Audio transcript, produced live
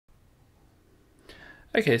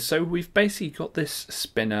Okay, so we've basically got this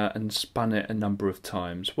spinner and spun it a number of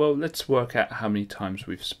times. Well, let's work out how many times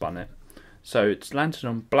we've spun it. So it's landed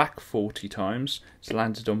on black 40 times, it's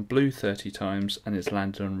landed on blue 30 times, and it's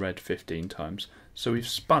landed on red 15 times. So we've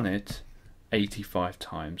spun it 85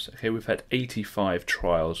 times. Okay, we've had 85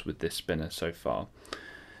 trials with this spinner so far.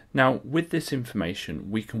 Now, with this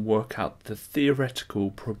information, we can work out the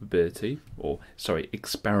theoretical probability, or sorry,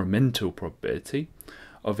 experimental probability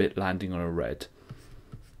of it landing on a red.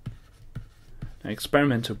 Now,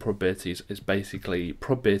 experimental probabilities is basically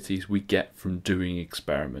probabilities we get from doing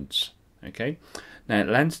experiments. Okay, now it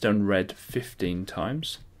landed on red 15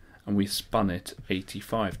 times and we spun it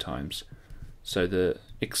 85 times. So the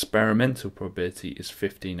experimental probability is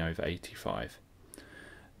 15 over 85.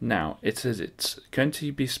 Now it says it's going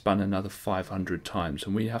to be spun another 500 times,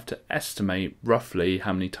 and we have to estimate roughly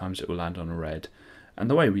how many times it will land on a red. And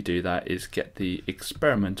the way we do that is get the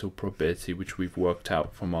experimental probability, which we've worked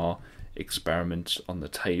out from our experiments on the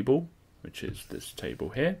table, which is this table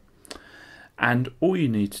here. And all you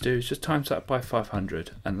need to do is just times that by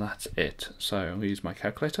 500, and that's it. So I'm going to use my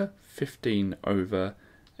calculator. 15 over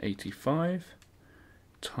 85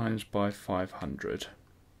 times by 500.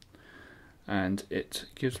 And it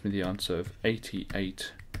gives me the answer of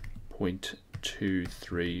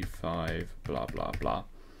 88.235 blah blah blah.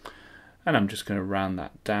 And I'm just going to round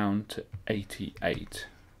that down to 88.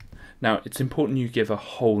 Now it's important you give a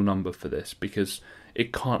whole number for this because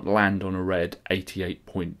it can't land on a red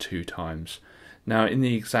 88.2 times. Now in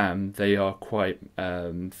the exam they are quite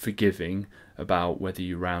forgiving about whether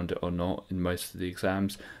you round it or not in most of the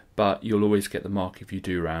exams, but you'll always get the mark if you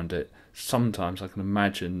do round it. Sometimes I can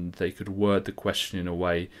imagine they could word the question in a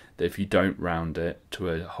way that if you don't round it to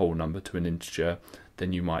a whole number, to an integer,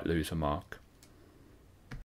 then you might lose a mark.